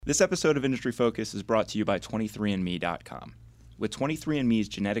This episode of Industry Focus is brought to you by 23andMe.com. With 23andMe's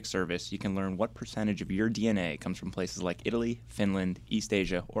genetic service, you can learn what percentage of your DNA comes from places like Italy, Finland, East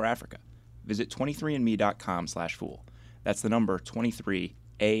Asia, or Africa. Visit 23andMe.com/fool. That's the number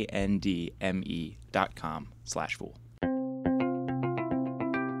 23andme.com/fool.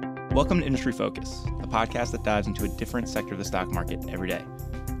 Welcome to Industry Focus, a podcast that dives into a different sector of the stock market every day.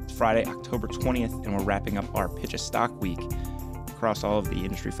 It's Friday, October 20th, and we're wrapping up our Pitch a Stock Week across all of the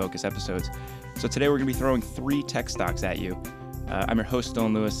Industry Focus episodes. So today we're going to be throwing 3 tech stocks at you. I'm your host,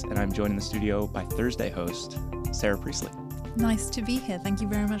 Dylan Lewis, and I'm joined in the studio by Thursday host, Sarah Priestley. Nice to be here. Thank you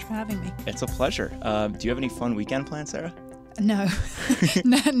very much for having me. It's a pleasure. Do you have any fun weekend plans, Sarah? No.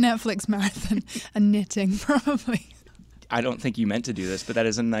 Netflix marathon and knitting, probably. I don't think you meant to do this, but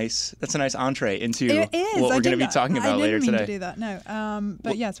that's a nice entree into It is. what we're going to be talking about later today. I didn't mean to do that, no.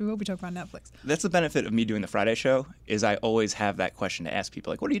 But yes, we will be talking about Netflix. That's the benefit of me doing the Friday show, is I always have that question to ask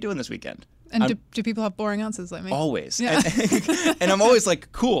people, like, what are you doing this weekend? And do people have boring answers like me? Always. Yeah. And I'm always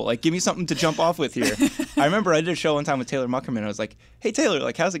like, cool, like, give me something to jump off with here. I remember I did a show one time with Taylor Muckerman. I was like, hey, Taylor,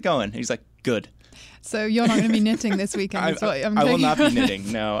 like, how's it going? And he's like, good. So you're not going to be knitting this weekend? I will not be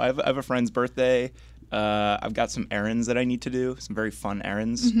knitting, no. I have a friend's birthday. I've got some errands that I need to do, some very fun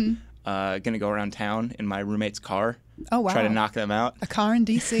errands. Mm-hmm. Going to go around town in my roommate's car. Oh, wow. Try to knock them out. A car in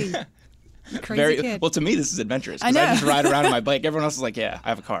D.C. Crazy kid. Well, to me, this is adventurous. I know. I just ride around on my bike. Everyone else is like, yeah, I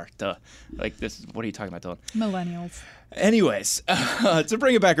have a car. Duh. Like, this. What are you talking about, Dylan? Millennials. Anyways, to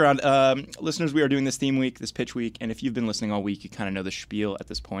bring it back around, listeners, we are doing this theme week, this pitch week, and if you've been listening all week, you kind of know the spiel at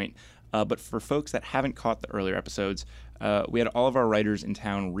this point. But for folks that haven't caught the earlier episodes, we had all of our writers in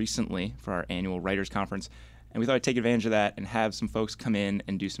town recently for our annual writers conference, and we thought I'd take advantage of that and have some folks come in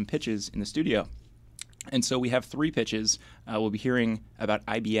and do some pitches in the studio. And so we have 3 pitches. We'll be hearing about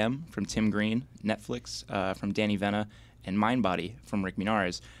IBM from Tim Green, Netflix from Danny Vena, and Mindbody from Rick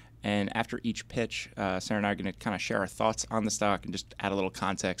Minares. And after each pitch, Sarah and I are going to kind of share our thoughts on the stock and just add a little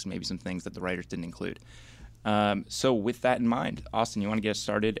context, maybe some things that the writers didn't include. So with that in mind, Austin, you want to get us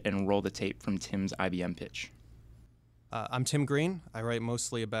started and roll the tape from Tim's IBM pitch? I'm Tim Green. I write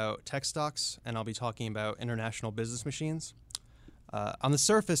mostly about tech stocks, and I'll be talking about international business machines. On the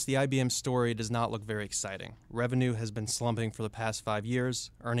surface, the IBM story does not look very exciting. Revenue has been slumping for the past 5 years,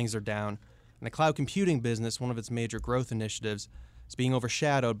 earnings are down, and the cloud computing business, one of its major growth initiatives, is being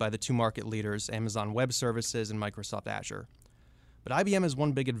overshadowed by the 2 market leaders, Amazon Web Services and Microsoft Azure. But IBM has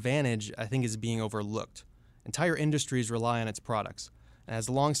one big advantage I think is being overlooked. Entire industries rely on its products, and has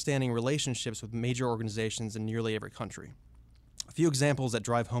long-standing relationships with major organizations in nearly every country. A few examples that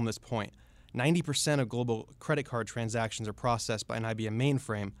drive home this point. 90% of global credit card transactions are processed by an IBM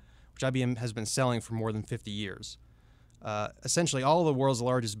mainframe, which IBM has been selling for more than 50 years. Essentially, all of the world's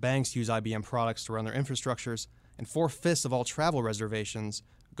largest banks use IBM products to run their infrastructures, and 4/5 of all travel reservations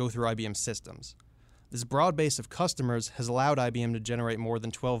go through IBM systems. This broad base of customers has allowed IBM to generate more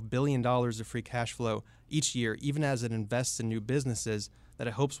than $12 billion of free cash flow each year, even as it invests in new businesses that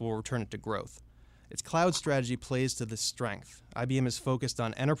it hopes will return it to growth. Its cloud strategy plays to this strength. IBM is focused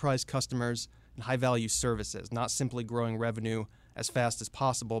on enterprise customers and high-value services, not simply growing revenue as fast as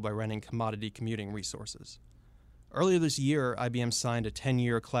possible by renting commodity computing resources. Earlier this year, IBM signed a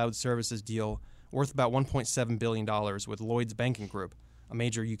 10-year cloud services deal worth about $1.7 billion with Lloyds Banking Group, a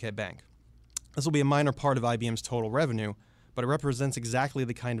major UK bank. This will be a minor part of IBM's total revenue, but it represents exactly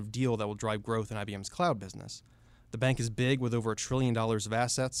the kind of deal that will drive growth in IBM's cloud business. The bank is big with over $1 trillion of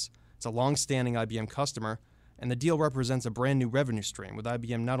assets. It's a long-standing IBM customer, and the deal represents a brand new revenue stream, with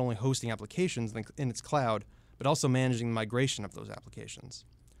IBM not only hosting applications in its cloud, but also managing the migration of those applications.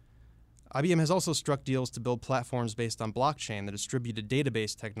 IBM has also struck deals to build platforms based on blockchain, the distributed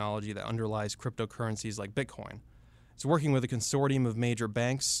database technology that underlies cryptocurrencies like Bitcoin. It's working with a consortium of major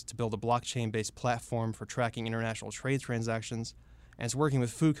banks to build a blockchain-based platform for tracking international trade transactions, and it's working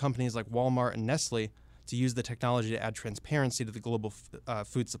with food companies like Walmart and Nestle to use the technology to add transparency to the global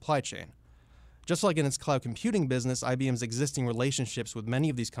food supply chain. Just like in its cloud computing business, IBM's existing relationships with many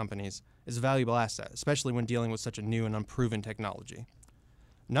of these companies is a valuable asset, especially when dealing with such a new and unproven technology.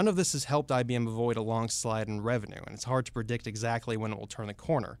 None of this has helped IBM avoid a long slide in revenue, and it's hard to predict exactly when it will turn the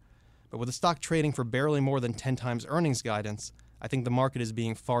corner. But with the stock trading for barely more than 10 times earnings guidance, I think the market is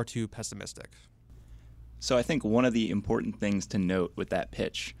being far too pessimistic. So I think one of the important things to note with that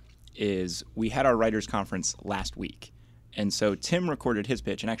pitch is we had our writers conference last week. And so Tim recorded his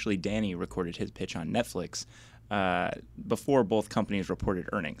pitch, and actually Danny recorded his pitch on Netflix before both companies reported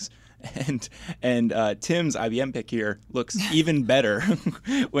earnings. And Tim's IBM pick here looks even better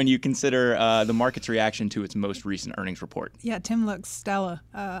when you consider the market's reaction to its most recent earnings report. Yeah, Tim looks stellar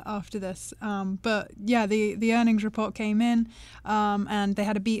after this. But yeah, the earnings report came in, and they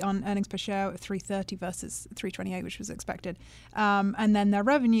had a beat on earnings per share at 330 versus 328, which was expected. And then their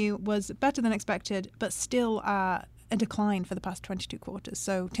revenue was better than expected, but still a decline for the past 22 quarters.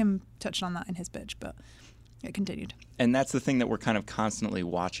 So Tim touched on that in his pitch, but it continued. And that's the thing that we're kind of constantly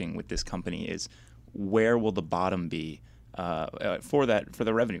watching with this company is where will the bottom be for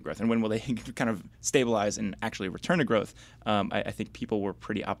the revenue growth, and when will they kind of stabilize and actually return to growth? I think people were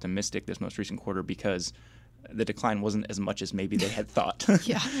pretty optimistic this most recent quarter because the decline wasn't as much as maybe they had thought.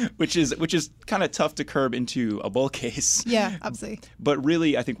 Yeah. which is kind of tough to curb into a bull case. Yeah, absolutely. But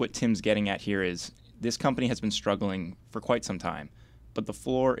really, I think what Tim's getting at here is this company has been struggling for quite some time. But the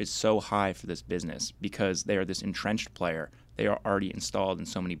floor is so high for this business because they are this entrenched player. They are already installed in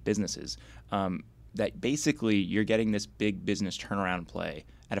so many businesses that basically you're getting this big business turnaround play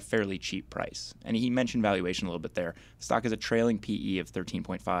at a fairly cheap price. And he mentioned valuation a little bit there. The stock has a trailing PE of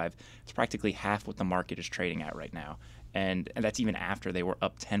 13.5. It's practically half what the market is trading at right now. And that's even after they were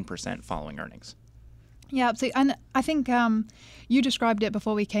up 10% following earnings. Yeah, absolutely. And I think you described it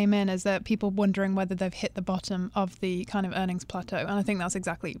before we came in as that people wondering whether they've hit the bottom of the kind of earnings plateau. And I think that's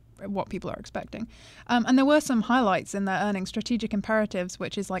exactly what people are expecting. And there were some highlights in their earnings. Strategic imperatives,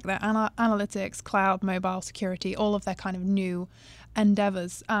 which is like their analytics, cloud, mobile, security, all of their kind of new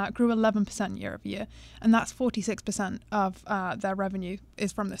endeavors, grew 11% year over year. And that's 46% of their revenue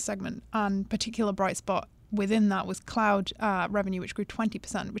is from this segment. And particular bright spot within that was cloud revenue, which grew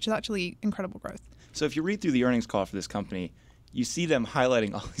 20%, which is actually incredible growth. So if you read through the earnings call for this company, you see them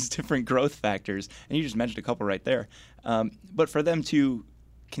highlighting all these different growth factors, and you just mentioned a couple right there. But for them to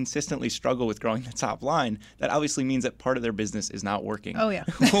consistently struggle with growing the top line, that obviously means that part of their business is not working. Oh, yeah.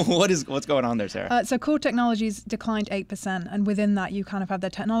 What's going on there, Sarah? So core technologies declined 8%, and within that you kind of have the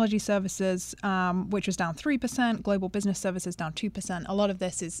technology services, which was down 3%, global business services down 2%. A lot of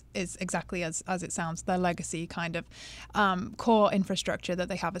this is exactly as it sounds, their legacy kind of core infrastructure that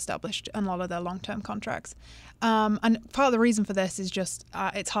they have established in a lot of their long-term contracts. And part of the reason for this is just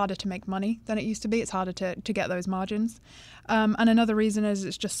it's harder to make money than it used to be. It's harder to get those margins. And another reason is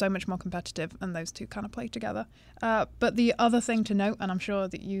it's just so much more competitive, and those two kind of play together. But the other thing to note, and I'm sure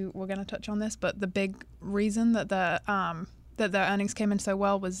that you were going to touch on this, but the big reason that their earnings came in so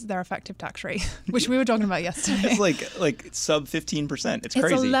well was their effective tax rate, which we were talking about yesterday. It's like sub 15%. It's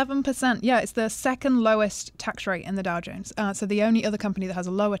crazy. It's 11%. Yeah, it's the second lowest tax rate in the Dow Jones. So the only other company that has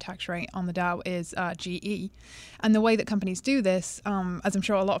a lower tax rate on the Dow is GE. And the way that companies do this, as I'm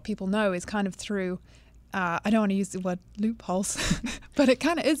sure a lot of people know, is kind of through I don't want to use the word loopholes, but it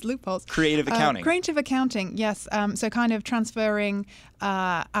kind of is loopholes. Creative accounting. Creative accounting, yes. So kind of transferring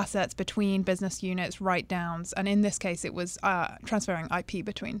assets between business units, write-downs, and in this case it was transferring IP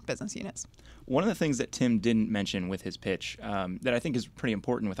between business units. One of the things that Tim didn't mention with his pitch that I think is pretty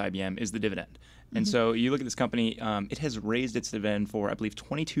important with IBM is the dividend. And so you look at this company, it has raised its dividend for, I believe,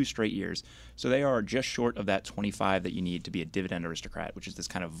 22 straight years. So they are just short of that 25 that you need to be a dividend aristocrat, which is this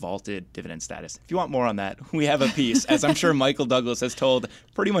kind of vaulted dividend status. If you want more on that, we have a piece, as I'm sure Michael Douglas has told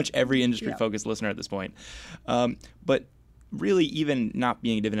pretty much every industry-focused listener at this point. But really, even not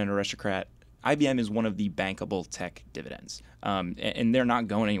being a dividend aristocrat, IBM is one of the bankable tech dividends, and they're not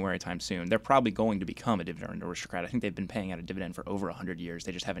going anywhere anytime soon. They're probably going to become a dividend aristocrat. I think they've been paying out a dividend for over 100 years.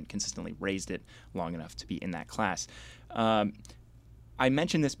 They just haven't consistently raised it long enough to be in that class. I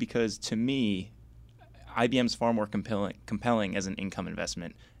mention this because, to me, IBM is far more compelling as an income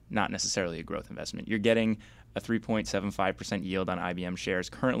investment, not necessarily a growth investment. You're getting a 3.75% yield on IBM shares.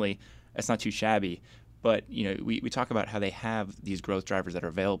 Currently, that's not too shabby, but we talk about how they have these growth drivers that are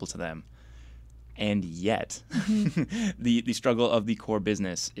available to them. And yet, the struggle of the core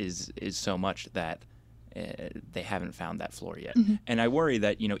business is so much that they haven't found that floor yet. And I worry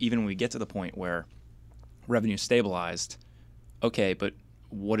that even when we get to the point where revenue is stabilized, okay, but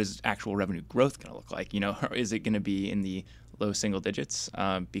what is actual revenue growth going to look like? Or is it going to be in the low single digits?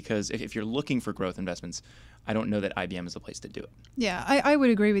 Because if you're looking for growth investments, I don't know that IBM is the place to do it. Yeah, I would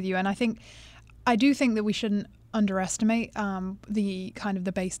agree with you, and I do think that we shouldn't underestimate the kind of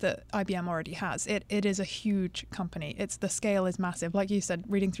the base that IBM already has. It is a huge company. The scale is massive. Like you said,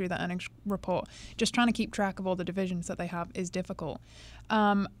 reading through the earnings report, just trying to keep track of all the divisions that they have is difficult.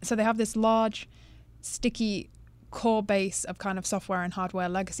 So they have this large, sticky core base of kind of software and hardware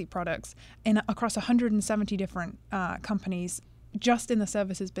legacy products across 170 different companies. Just in the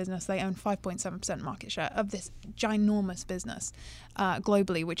services business, they own 5.7% market share of this ginormous business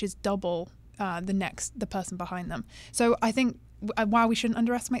globally, which is double the person behind them. So I think while we shouldn't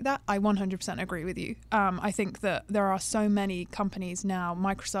underestimate that, I 100% agree with you. I think that there are so many companies now,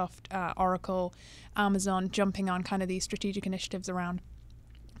 Microsoft, Oracle, Amazon, jumping on kind of these strategic initiatives around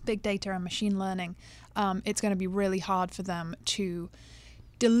big data and machine learning. It's going to be really hard for them to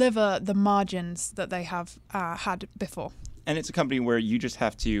deliver the margins that they have had before. And it's a company where you just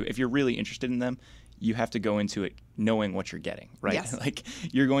have to, if you're really interested in them, you have to go into it knowing what you're getting, right? Yes. Like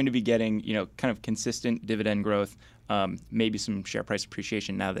you're going to be getting, kind of consistent dividend growth, maybe some share price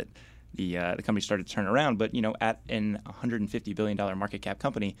appreciation now that the company started to turn around. But at an $150 billion market cap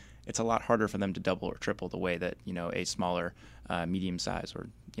company, it's a lot harder for them to double or triple the way that a smaller, medium size or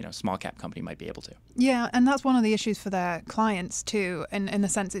small cap company might be able to. Yeah, and that's one of the issues for their clients too. In the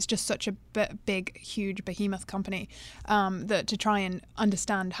sense, it's just such a big, huge behemoth company that to try and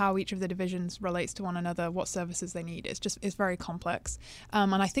understand how each of the divisions relates to one another, what services they need, it's very complex.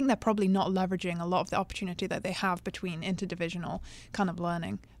 And I think they're probably not leveraging a lot of the opportunity that they have between interdivisional kind of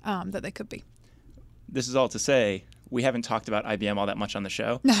learning that they could be. This is all to say, we haven't talked about IBM all that much on the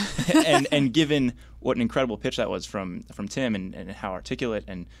show. and given what an incredible pitch that was from Tim and how articulate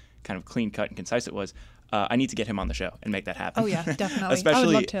and kind of clean cut and concise it was, I need to get him on the show and make that happen. Oh, yeah, definitely. I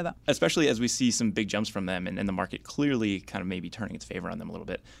would love to hear that. Especially as we see some big jumps from them and the market clearly kind of maybe turning its favor on them a little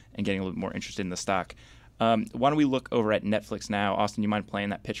bit and getting a little bit more interested in the stock. Why don't we look over at Netflix now? Austin, you mind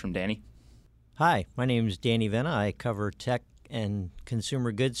playing that pitch from Danny? Hi, my name is Danny Vena. I cover tech and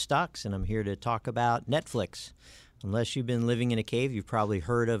consumer goods stocks, and I'm here to talk about Netflix. Unless you've been living in a cave, you've probably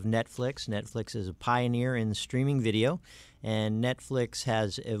heard of Netflix. Netflix is a pioneer in streaming video, and Netflix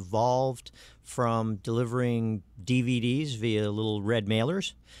has evolved from delivering DVDs via little red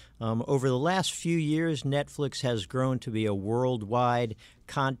mailers. Over the last few years, Netflix has grown to be a worldwide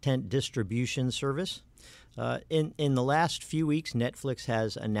content distribution service. In the last few weeks, Netflix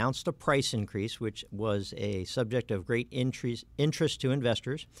has announced a price increase, which was a subject of great interest to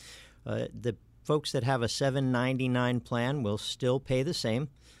investors. The folks that have a $7.99 plan will still pay the same.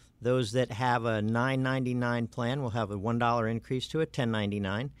 Those that have a $9.99 plan will have a $1 increase to a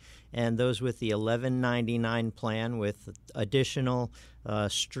 $10.99. And those with the $11.99 plan with additional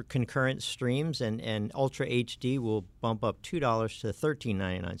concurrent streams and Ultra HD will bump up $2 to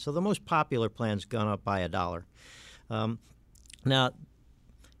 $13.99. So the most popular plan's gone up by $1. Now,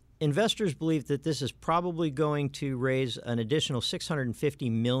 investors believe that this is probably going to raise an additional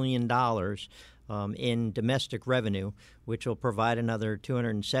 $650 million in domestic revenue, which will provide another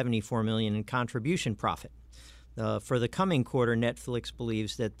 $274 million in contribution profit. For the coming quarter, Netflix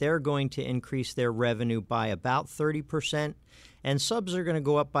believes that they're going to increase their revenue by about 30%, and subs are going to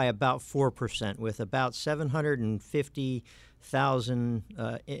go up by about 4%, with about 750,000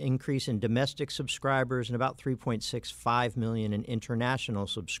 increase in domestic subscribers and about 3.65 million in international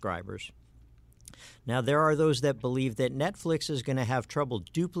subscribers. Now, there are those that believe that Netflix is going to have trouble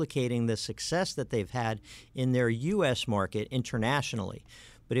duplicating the success that they've had in their U.S. market internationally.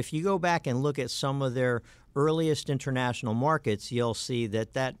 But if you go back and look at some of their earliest international markets, you'll see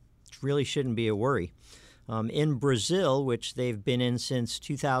that that really shouldn't be a worry. In Brazil, which they've been in since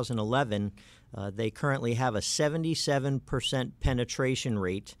 2011, they currently have a 77% penetration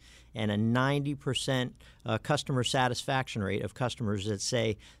rate and a 90% customer satisfaction rate of customers that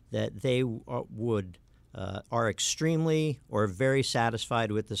say that they are extremely or very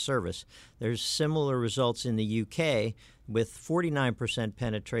satisfied with the service. There's similar results in the UK with 49%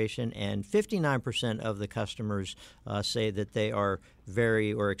 penetration, and 59% of the customers say that they are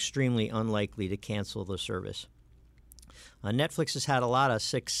very or extremely unlikely to cancel the service. Netflix has had a lot of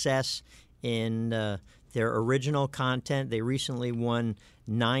success in their original content. They recently won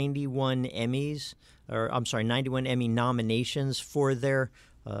 91 Emmy nominations for their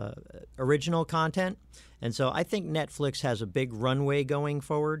original content. And so I think Netflix has a big runway going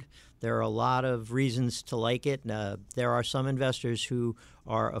forward. There are a lot of reasons to like it. There are some investors who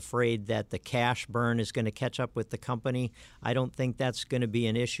are afraid that the cash burn is going to catch up with the company. I don't think that's going to be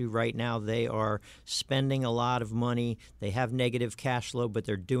an issue right now. They are spending a lot of money. They have negative cash flow, but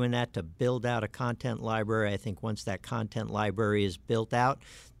they're doing that to build out a content library. I think once that content library is built out,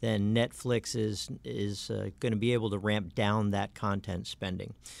 then Netflix is going to be able to ramp down that content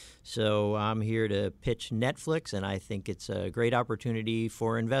spending. So I'm here to pitch Netflix, and I think it's a great opportunity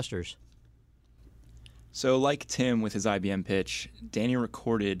for investors. So like Tim with his IBM pitch, Danny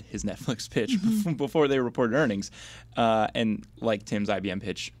recorded his Netflix pitch before they reported earnings. And like Tim's IBM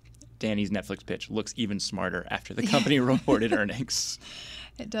pitch, Danny's Netflix pitch looks even smarter after the company reported earnings.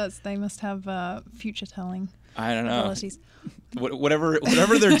 It does. They must have future-telling I don't know. abilities. Whatever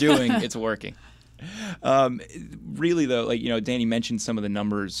they're doing, it's working. Really, though, Danny mentioned some of the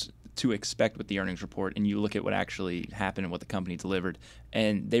numbers to expect with the earnings report, and you look at what actually happened and what the company delivered,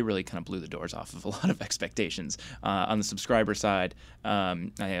 and they really kind of blew the doors off of a lot of expectations. On the subscriber side,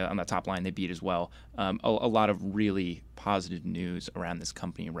 on the top line, they beat as well. A lot of really positive news around this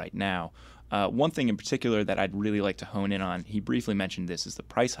company right now. One thing in particular that I'd really like to hone in on, he briefly mentioned this, is the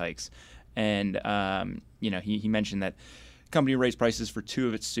price hikes. And, he mentioned that the company raised prices for 2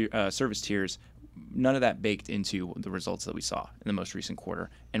 of its service tiers. None of that baked into the results that we saw in the most recent quarter.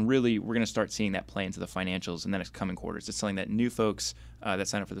 And really, we're going to start seeing that play into the financials in the next coming quarters. It's something that new folks that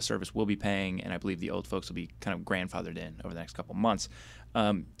sign up for the service will be paying, and I believe the old folks will be kind of grandfathered in over the next couple months.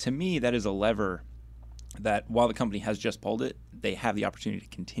 To me, that is a lever that while the company has just pulled it, they have the opportunity to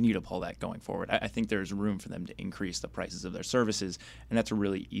continue to pull that going forward. I think there's room for them to increase the prices of their services, and that's a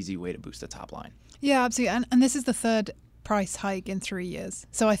really easy way to boost the top line. Yeah, absolutely. And this is the third price hike in 3 years.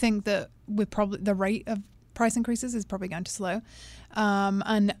 So I think that the rate of price increases is probably going to slow.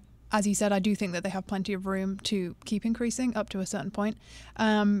 And as you said, I do think that they have plenty of room to keep increasing up to a certain point.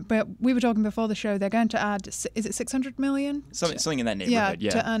 But we were talking before the show, they're going to add, is it 600 million? Something in that neighborhood,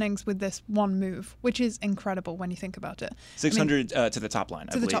 to earnings with this one move, which is incredible when you think about it. 600 to the top line,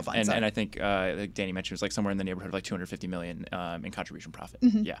 I believe. The top line, and I think, like Danny mentioned, it was like somewhere in the neighborhood of like 250 million in contribution profit.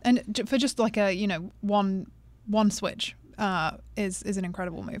 Mm-hmm. Yeah. And for just like a, one switch, is an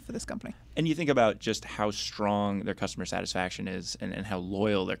incredible move for this company. And you think about just how strong their customer satisfaction is and how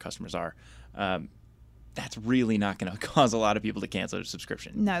loyal their customers are. That's really not going to cause a lot of people to cancel their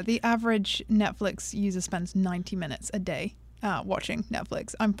subscription. No, the average Netflix user spends 90 minutes a day watching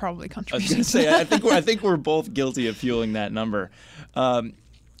Netflix. I'm probably contributing. I was going to say, I think we're both guilty of fueling that number.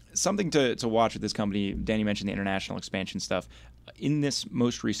 Something to watch with this company, Danny mentioned the international expansion stuff. In this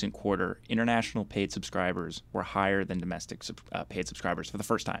most recent quarter, international paid subscribers were higher than domestic paid subscribers for the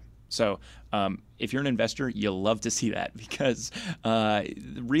first time. So if you're an investor, you'll love to see that because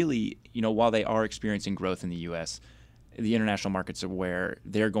really, while they are experiencing growth in the U.S., the international markets are where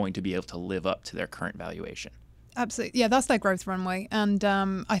they're going to be able to live up to their current valuation. Absolutely. Yeah, that's their growth runway. And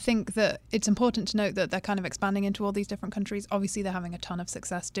I think that it's important to note that they're kind of expanding into all these different countries. Obviously, they're having a ton of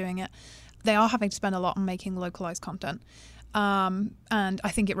success doing it. They are having to spend a lot on making localized content. And I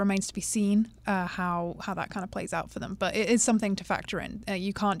think it remains to be seen how that kind of plays out for them. But it is something to factor in.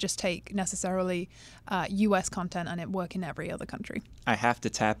 You can't just take necessarily U.S. content and it work in every other country. I have to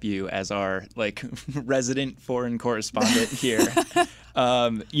tap you as our resident foreign correspondent here.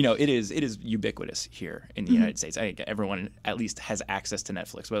 It is ubiquitous here in the United States. I think everyone at least has access to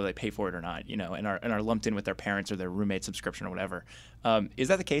Netflix, whether they pay for it or not. And are lumped in with their parents or their roommate subscription or whatever. Is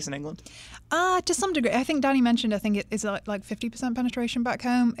that the case in England? To some degree. I think Danny mentioned. I think it is like 50% penetration back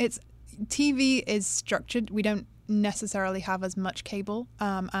home. TV is structured. We don't necessarily have as much cable,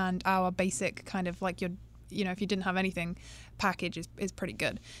 and our basic kind of like if you didn't have anything, package is pretty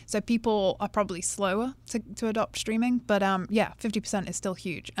good. So people are probably slower to adopt streaming, but 50% is still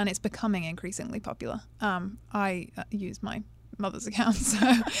huge, and it's becoming increasingly popular. I use my mother's account, so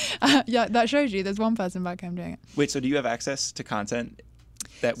that shows you there's one person back home doing it. Wait, so do you have access to content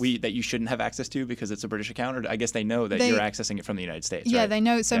that you shouldn't have access to because it's a British account, or I guess they know that you're accessing it from the United States, yeah, right? they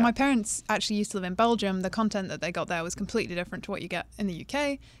know. So my parents actually used to live in Belgium. The content that they got there was completely different to what you get in the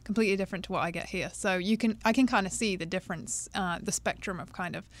UK, completely different to what I get here. So I can kind of see the difference, the spectrum of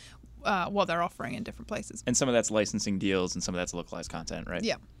kind of what they're offering in different places. And some of that's licensing deals and some of that's localized content, right?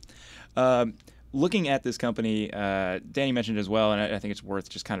 Yeah. Looking at this company, Danny mentioned as well, and I think it's worth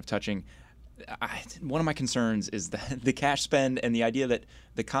just kind of touching. One of my concerns is the cash spend and the idea that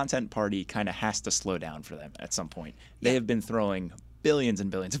the content party kind of has to slow down for them at some point. They have been throwing billions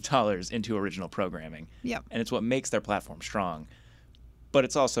and billions of dollars into original programming, and it's what makes their platform strong. But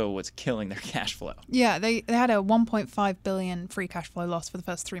it's also what's killing their cash flow. Yeah, they had a 1.5 billion free cash flow loss for the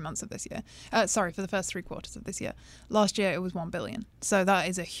first 3 months of this year. For the first 3 quarters of this year. Last year it was 1 billion. So that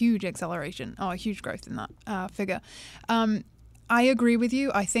is a huge acceleration, a huge growth in that figure. I agree with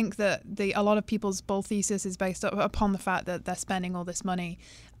you. I think that a lot of people's bull thesis is based upon the fact that they're spending all this money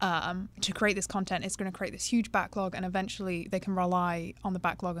to create this content. It's going to create this huge backlog, and eventually they can rely on the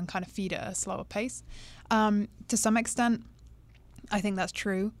backlog and kind of feed it at a slower pace. To some extent, I think that's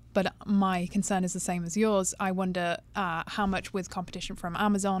true, but my concern is the same as yours. I wonder how much with competition from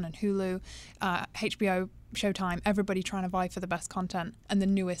Amazon and Hulu, HBO, Showtime, everybody trying to vie for the best content and the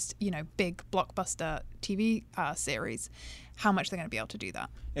newest, big blockbuster TV series, how much they're going to be able to do that.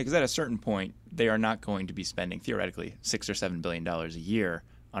 Yeah, because at a certain point, they are not going to be spending, theoretically, $6 or $7 billion a year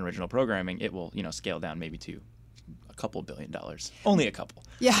on original programming. It will, scale down maybe to a couple $1 billion. Only a couple.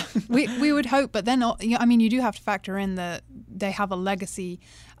 Yeah, we would hope, but then you do have to factor in the they have a legacy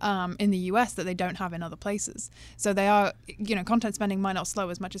in the US that they don't have in other places. So they are, content spending might not slow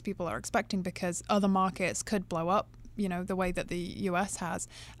as much as people are expecting because other markets could blow up, the way that the US has,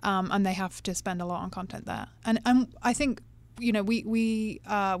 and they have to spend a lot on content there. And I think, we're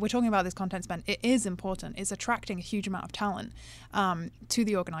talking about this content spend. It is important. It's attracting a huge amount of talent to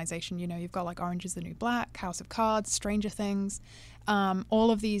the organization. You've got like Orange is the New Black, House of Cards, Stranger Things.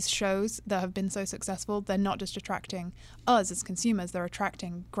 All of these shows that have been so successful, they're not just attracting us as consumers, they're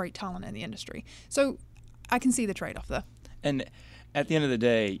attracting great talent in the industry. So I can see the trade-off there. And at the end of the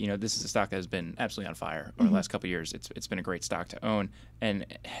day, this is a stock that has been absolutely on fire over the last couple of years. It's been a great stock to own. And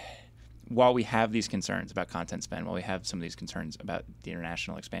while we have these concerns about content spend, while we have some of these concerns about the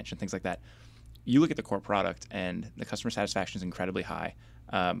international expansion, things like that, you look at the core product and the customer satisfaction is incredibly high.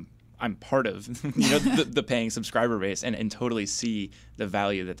 I'm part of the paying subscriber base and totally see the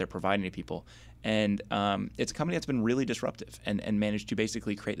value that they're providing to people. And it's a company that's been really disruptive and managed to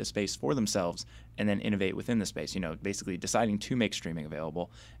basically create the space for themselves and then innovate within the space, basically deciding to make streaming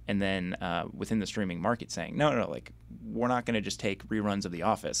available and then within the streaming market saying, no, like we're not going to just take reruns of The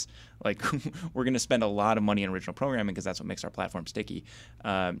Office. Like we're going to spend a lot of money on original programming because that's what makes our platform sticky.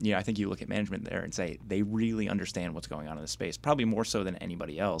 I think you look at management there and say they really understand what's going on in the space, probably more so than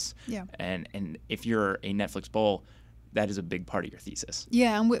anybody else. Yeah. And if you're a Netflix bull, that is a big part of your thesis.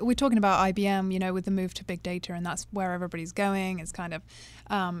 Yeah, and we're talking about IBM, with the move to big data, and that's where everybody's going. It's kind of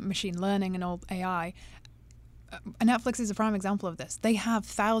machine learning and all AI. Netflix is a prime example of this. They have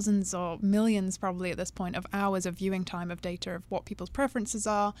thousands or millions probably at this point of hours of viewing time of data of what people's preferences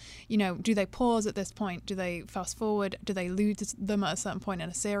are. Do they pause at this point? Do they fast forward? Do they lose them at a certain point in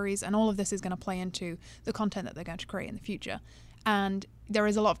a series? And all of this is going to play into the content that they're going to create in the future. And there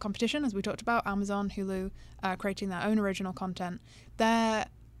is a lot of competition, as we talked about, Amazon, Hulu, creating their own original content. Their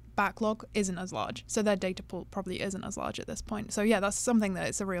backlog isn't as large, so their data pool probably isn't as large at this point. So yeah, that's something that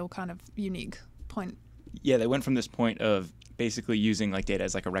it's a real kind of unique point. Yeah, they went from this point of basically using like data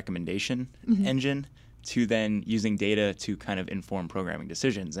as like a recommendation engine to then using data to kind of inform programming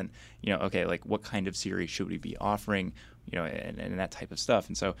decisions and, okay, like what kind of series should we be offering, and that type of stuff.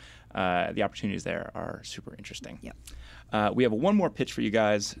 And so the opportunities there are super interesting. Yep. We have one more pitch for you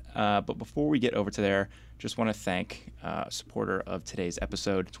guys, but before we get over to there, just want to thank a supporter of today's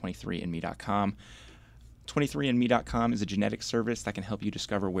episode, 23andme.com. 23andme.com is a genetic service that can help you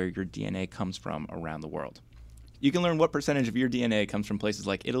discover where your DNA comes from around the world. You can learn what percentage of your DNA comes from places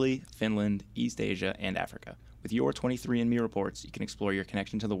like Italy, Finland, East Asia, and Africa. With your 23andMe reports, you can explore your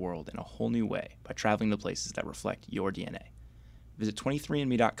connection to the world in a whole new way by traveling to places that reflect your DNA. Visit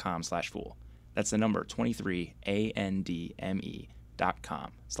 23andme.com/fool. That's the number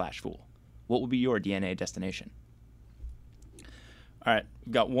 23andme.com/fool. What will be your DNA destination? All right,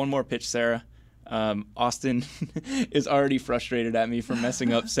 we've got one more pitch, Sarah. Austin is already frustrated at me for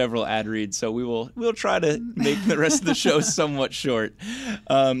messing up several ad reads, so we'll try to make the rest of the show somewhat short.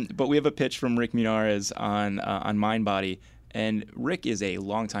 But we have a pitch from Rick Munarriz on Mindbody, and Rick is a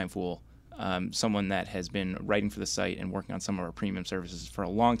longtime Fool, someone that has been writing for the site and working on some of our premium services for a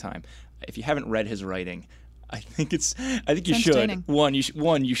long time. If you haven't read his writing, I think you should. You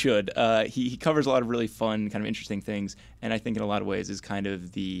should. He covers a lot of really fun, kind of interesting things, and I think in a lot of ways is kind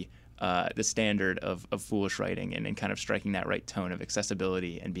of the standard of foolish writing and kind of striking that right tone of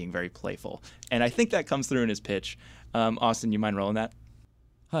accessibility and being very playful. And I think that comes through in his pitch. Austin, you mind rolling that?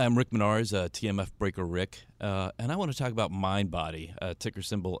 Hi, I'm Rick Munarriz, TMF Breaker Rick, and I want to talk about Mindbody, ticker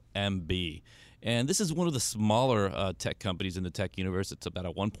symbol MB. And this is one of the smaller tech companies in the tech universe. It's about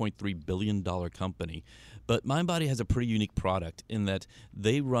a $1.3 billion company. But Mindbody has a pretty unique product in that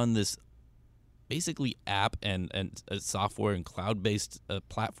they run this basically app and software and cloud-based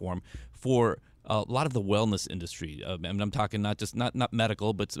platform for a lot of the wellness industry. And I'm talking not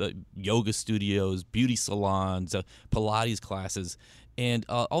medical, but yoga studios, beauty salons, Pilates classes, and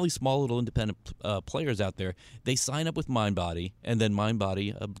all these small little independent players out there. They sign up with Mindbody, and then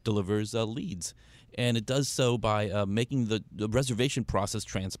Mindbody delivers leads. And it does so by making the reservation process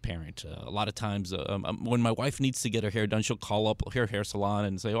transparent. A lot of times when my wife needs to get her hair done, she'll call up her hair salon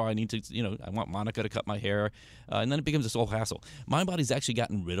and say, I need to, I want Monica to cut my hair. And then it becomes this whole hassle. Mindbody's actually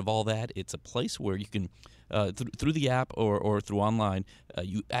gotten rid of all that. It's a place where you can, through the app or through online,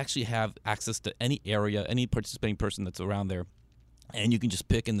 you actually have access to any area, any participating person that's around there. And you can just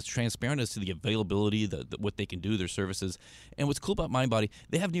pick, and it's transparent as to the availability, what they can do, their services. And what's cool about MindBody,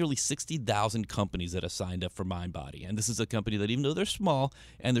 they have nearly 60,000 companies that have signed up for MindBody. And this is a company that, even though they're small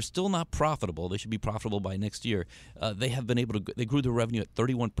and they're still not profitable, they should be profitable by next year. They have been able to. They grew their revenue at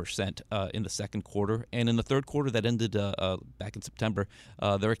 31% in the second quarter, and in the third quarter that ended back in September,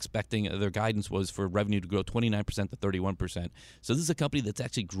 they're expecting, their guidance was for revenue to grow 29% to 31%. So this is a company that's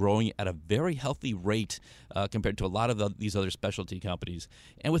actually growing at a very healthy rate compared to a lot of these other specialty companies.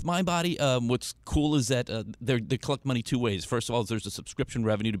 And with MindBody, what's cool is that they collect money two ways. First of all, there's a subscription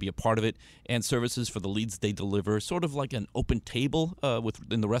revenue to be a part of it, and services for the leads they deliver, sort of like an Open Table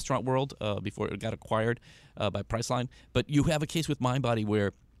in the restaurant world before it got acquired by Priceline. But you have a case with MindBody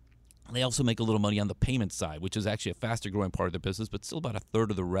where they also make a little money on the payment side, which is actually a faster growing part of their business, but still about a third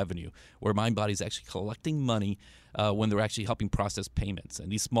of the revenue, where MindBody is actually collecting money when they're actually helping process payments.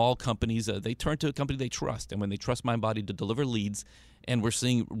 And these small companies, they turn to a company they trust. And when they trust MindBody to deliver leads, and we're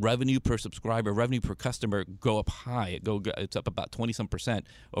seeing revenue per subscriber, revenue per customer go up high. It's up about 20-some%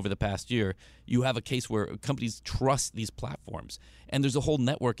 over the past year. You have a case where companies trust these platforms. And there's a whole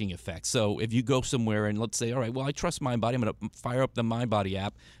networking effect. So if you go somewhere and let's say, all right, well, I trust MindBody. I'm going to fire up the MindBody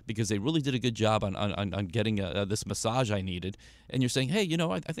app because they really did a good job on getting this massage I needed. And you're saying, hey,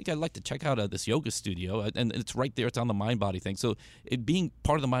 I think I'd like to check out this yoga studio. And it's right there. It's on the MindBody thing. So it being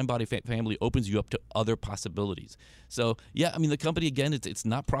part of the MindBody family opens you up to other possibilities. So, yeah, I mean, the company, again, it's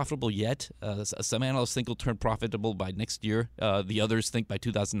not profitable yet. Some analysts think it'll turn profitable by next year. The others think by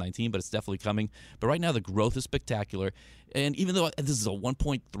 2019, but it's definitely coming. But right now, the growth is spectacular. And even though this is a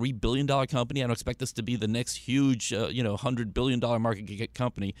 $1.3 billion company, I don't expect this to be the next huge, $100 billion market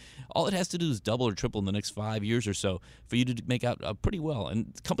company. All it has to do is double or triple in the next 5 years or so for you to make out pretty well.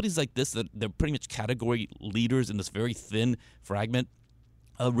 And companies like this, they're pretty much category leaders in this very thin fragment,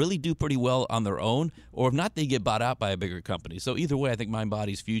 really do pretty well on their own, or if not, they get bought out by a bigger company. So either way, I think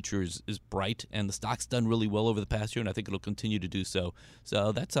MindBody's future is bright, and the stock's done really well over the past year, and I think it'll continue to do so.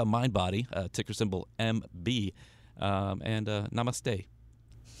 So that's MindBody, ticker symbol MB, and namaste.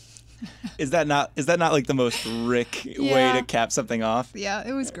 Is that not like the most Rick way to cap something off? Yeah,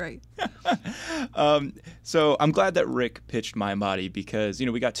 it was great. So I'm glad that Rick pitched MindBody because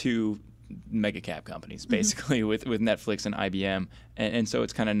we got two mega cap companies basically with Netflix and IBM, and so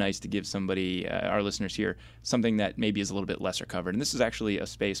it's kind of nice to give somebody, our listeners here, something that maybe is a little bit lesser covered. And this is actually a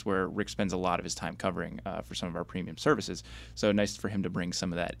space where Rick spends a lot of his time covering for some of our premium services. So nice for him to bring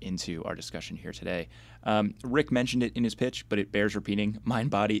some of that into our discussion here today. Rick mentioned it in his pitch, but it bears repeating.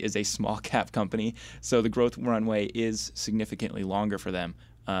 MindBody is a small cap company, so the growth runway is significantly longer for them.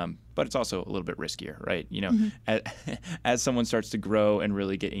 But it's also a little bit riskier, right? As someone starts to grow and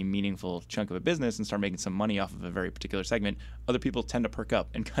really get a meaningful chunk of a business and start making some money off of a very particular segment, other people tend to perk up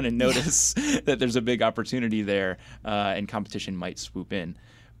and kind of notice that there's a big opportunity there, and competition might swoop in.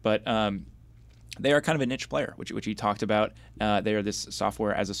 But they are kind of a niche player, which he talked about. They are this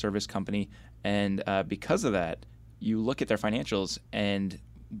software as a service company, and because of that, you look at their financials and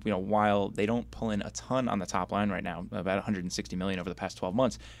while they don't pull in a ton on the top line right now, about $160 million over the past 12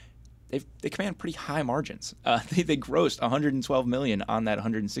 months, they command pretty high margins. They grossed $112 million on that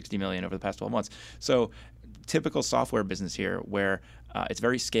 $160 million over the past 12 months. So typical software business here where it's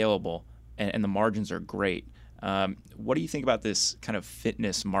very scalable and the margins are great. What do you think about this kind of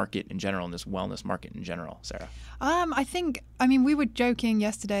fitness market in general and this wellness market in general, Sarah? We were joking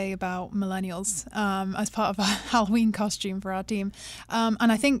yesterday about millennials as part of our Halloween costume for our team.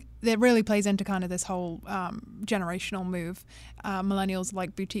 And I think it really plays into kind of this whole generational move. Millennials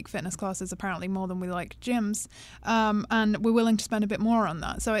like boutique fitness classes apparently more than we like gyms. And we're willing to spend a bit more on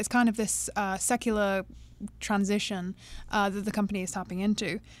that. So it's kind of this secular transition that the company is tapping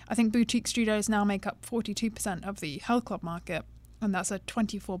into. I think boutique studios now make up 42% of the health club market, and that's a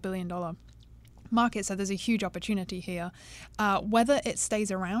 $24 billion market, so there's a huge opportunity here. Whether it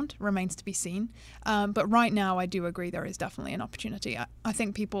stays around remains to be seen, but right now I do agree there is definitely an opportunity. I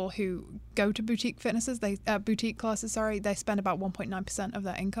think people who go to boutique classes, they spend about 1.9% of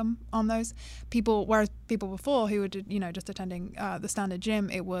their income on those. Whereas people before who were just attending the standard gym,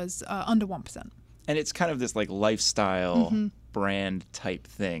 it was under 1%. And it's kind of this like lifestyle brand type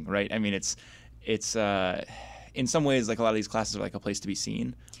thing, right? I mean, it's in some ways like a lot of these classes are like a place to be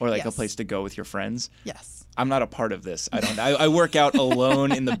seen or like a place to go with your friends. Yes. I'm not a part of this. I work out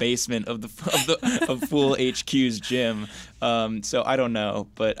alone in the basement of Fool HQ's gym. So I don't know,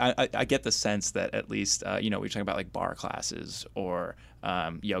 but I get the sense that at least we're talking about like bar classes or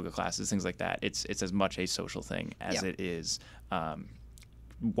yoga classes, things like that. It's as much a social thing as it is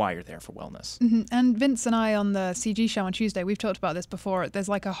why you're there for wellness. And Vince and I on the CG show on Tuesday, we've talked about this before. There's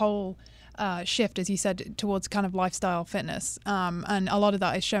like a whole shift, as you said, towards kind of lifestyle fitness. And a lot of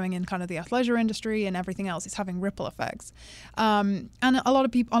that is showing in kind of the athleisure industry and everything else. It's having ripple effects. And a lot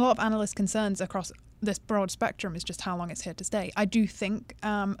of analysts' concerns across this broad spectrum is just how long it's here to stay. I do think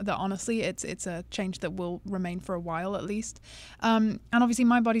that honestly it's a change that will remain for a while at least. And obviously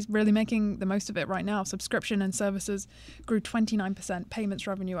MindBody's really making the most of it right now. Subscription and services grew 29%, payments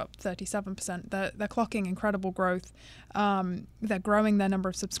revenue up 37%. They're clocking incredible growth. They're growing their number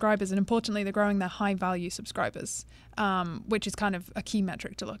of subscribers, and importantly, they're growing their high value subscribers, which is kind of a key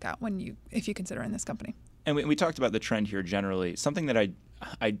metric to look at if you're considering this company. And we talked about the trend here generally. Something that I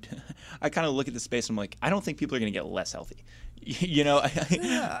kind of look at the space and I'm like, I don't think people are going to get less healthy. It's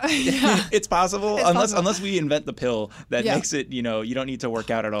possible unless we invent the pill that makes it, you don't need to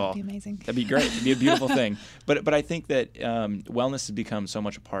work out at all. That'd be amazing. That'd be great. It'd be a beautiful thing. But I think that wellness has become so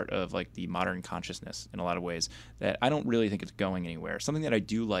much a part of like the modern consciousness in a lot of ways that I don't really think it's going anywhere. Something that I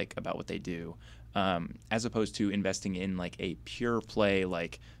do like about what they do, as opposed to investing in like a pure play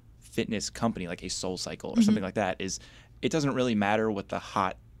like fitness company like a SoulCycle or something like that, is it doesn't really matter what the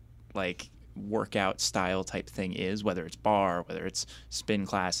hot like workout style type thing is, whether it's bar, whether it's spin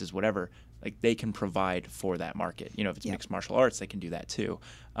classes, whatever. Like they can provide for that market. If it's mixed martial arts, they can do that too.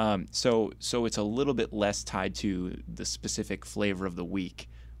 So it's a little bit less tied to the specific flavor of the week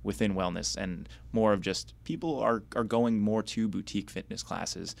within wellness and more of just people are going more to boutique fitness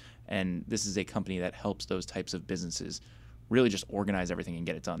classes. And this is a company that helps those types of businesses really just organize everything and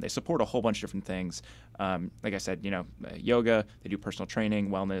get it done. They support a whole bunch of different things. Like I said, yoga, they do personal training,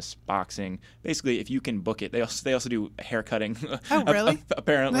 wellness, boxing. Basically, if you can book it, they also do hair cutting. Oh, really?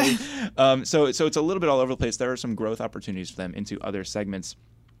 Apparently. So it's a little bit all over the place. There are some growth opportunities for them into other segments.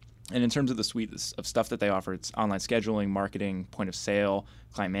 And in terms of the suite of stuff that they offer, it's online scheduling, marketing, point of sale,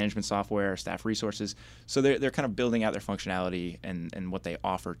 client management software, staff resources. So they're kind of building out their functionality and what they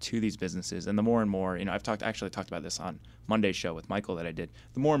offer to these businesses. And the more and more, I've actually talked about this on Monday's show with Michael that I did.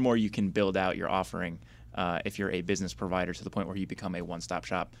 The more and more you can build out your offering, if you're a business provider to the point where you become a one-stop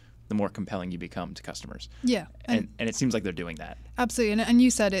shop, the more compelling you become to customers. Yeah. And it seems like they're doing that. Absolutely. And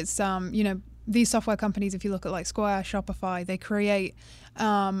you said it's, these software companies, if you look at like Square, Shopify, they create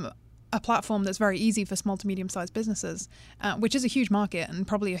a platform that's very easy for small to medium-sized businesses, which is a huge market and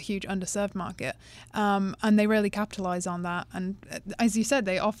probably a huge underserved market. And they really capitalize on that. And as you said,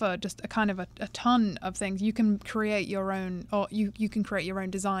 they offer just a kind of a ton of things. You can create your own, or you can create your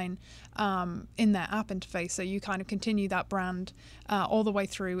own design in their app interface. So you kind of continue that brand all the way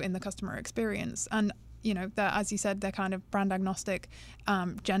through in the customer experience. And as you said, they're kind of brand agnostic,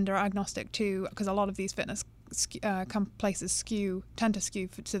 gender agnostic too, because a lot of these fitness places tend to skew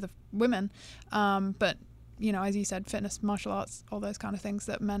to the women. But, as you said, fitness, martial arts, all those kind of things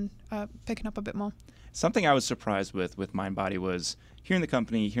that men are picking up a bit more. Something I was surprised with MindBody was hearing the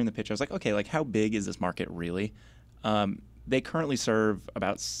company, hearing the pitch. I was like, okay, like how big is this market really? They currently serve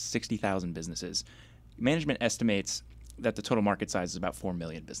about 60,000 businesses. Management estimates that the total market size is about 4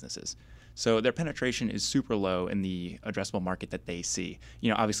 million businesses. So their penetration is super low in the addressable market that they see.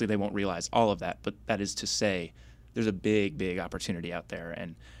 Obviously they won't realize all of that, but that is to say there's a big, big opportunity out there.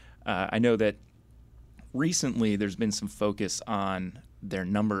 And I know that recently there's been some focus on their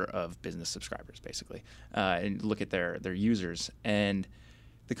number of business subscribers, basically, and look at their users. And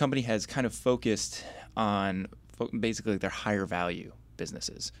the company has kind of focused on basically their higher value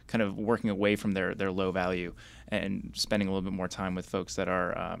businesses, kind of working away from their low value and spending a little bit more time with folks that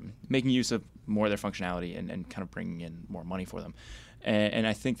are making use of more of their functionality and kind of bringing in more money for them. And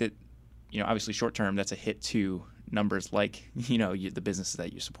I think that, obviously short term, that's a hit to numbers like, the businesses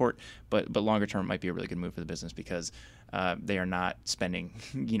that you support, but longer term it might be a really good move for the business because they are not spending,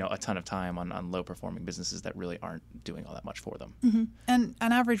 a ton of time on low performing businesses that really aren't doing all that much for them. Mm-hmm. And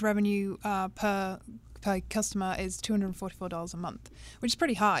an average revenue per customer is $244 a month, which is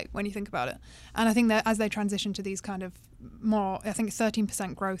pretty high when you think about it. And I think that as they transition to these kind of more, I think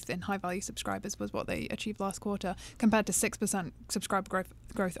 13% growth in high value subscribers was what they achieved last quarter compared to 6% subscriber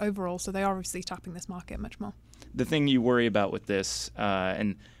growth overall. So they are obviously tapping this market much more. The thing you worry about with this,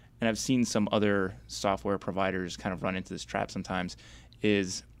 and I've seen some other software providers kind of run into this trap sometimes,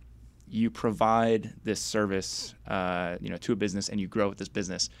 is you provide this service, to a business and you grow with this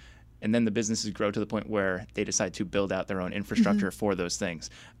business. And then the businesses grow to the point where they decide to build out their own infrastructure for those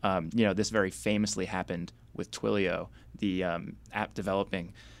things. This very famously happened with Twilio, the app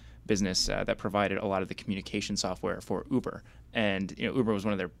developing business that provided a lot of the communication software for Uber. And Uber was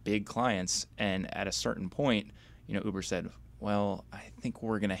one of their big clients. And at a certain point, Uber said, well, I think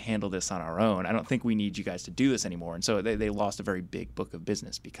we're going to handle this on our own. I don't think we need you guys to do this anymore. And so they lost a very big book of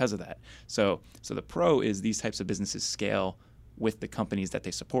business because of that. So the pro is these types of businesses scale with the companies that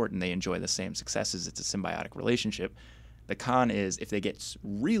they support and they enjoy the same successes. It's a symbiotic relationship. The con is if they get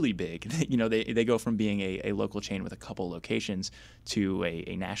really big, they go from being a local chain with a couple locations to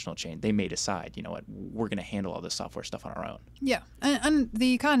a national chain. They may decide, you know what, we're going to handle all this software stuff on our own. Yeah, and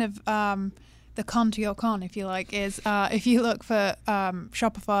the kind of the con to your con, if you like, is if you look for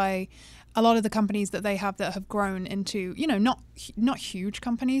Shopify, a lot of the companies that they have that have grown into, not huge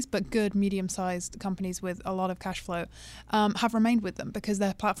companies, but good medium-sized companies with a lot of cash flow, have remained with them because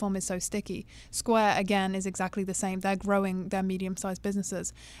their platform is so sticky. Square, again, is exactly the same. They're growing their medium-sized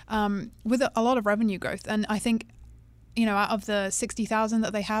businesses with a lot of revenue growth. And I think, out of the 60,000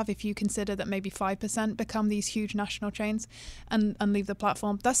 that they have, if you consider that maybe 5% become these huge national chains and leave the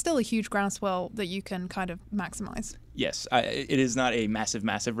platform, that's still a huge groundswell that you can kind of maximize. Yes, it is not a massive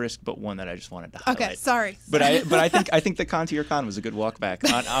risk, but one that I just wanted to highlight. Okay, sorry. But I think the con to your con was a good walk back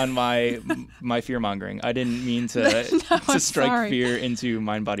on my fear mongering. I didn't mean to strike fear into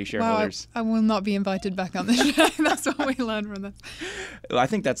MindBody shareholders. Wow, I will not be invited back on this show. That's what we learned from this. I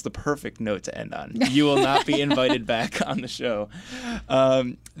think that's the perfect note to end on. You will not be invited back on the show.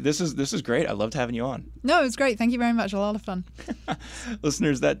 This is great. I loved having you on. No, it was great. Thank you very much. A lot of fun.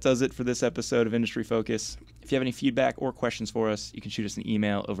 Listeners, that does it for this episode of Industry Focus. If you have any feedback or questions for us, you can shoot us an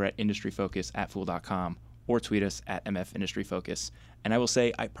email over at industryfocus@fool.com or tweet us at MFIndustryFocus. And I will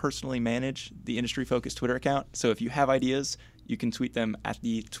say I personally manage the Industry Focus Twitter account. So if you have ideas, you can tweet them at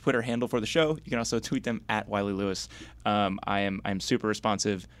the Twitter handle for the show. You can also tweet them at Wiley Lewis. I'm super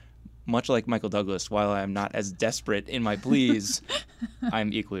responsive. Much like Michael Douglas, while I'm not as desperate in my pleas,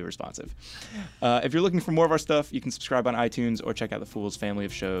 I'm equally responsive. If you're looking for more of our stuff, you can subscribe on iTunes or check out the Fool's family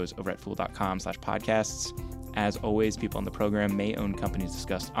of shows over at fool.com/podcasts. As always, people on the program may own companies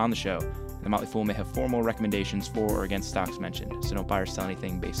discussed on the show. The Motley Fool may have formal recommendations for or against stocks mentioned, so don't buy or sell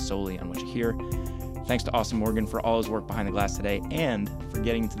anything based solely on what you hear. Thanks to Austin Morgan for all his work behind the glass today and for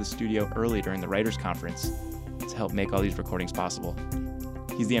getting to the studio early during the Writers' Conference to help make all these recordings possible.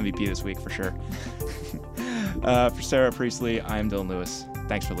 He's the MVP this week for sure. For Sarah Priestley, I'm Dylan Lewis.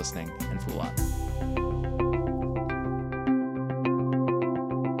 Thanks for listening, and Fool on.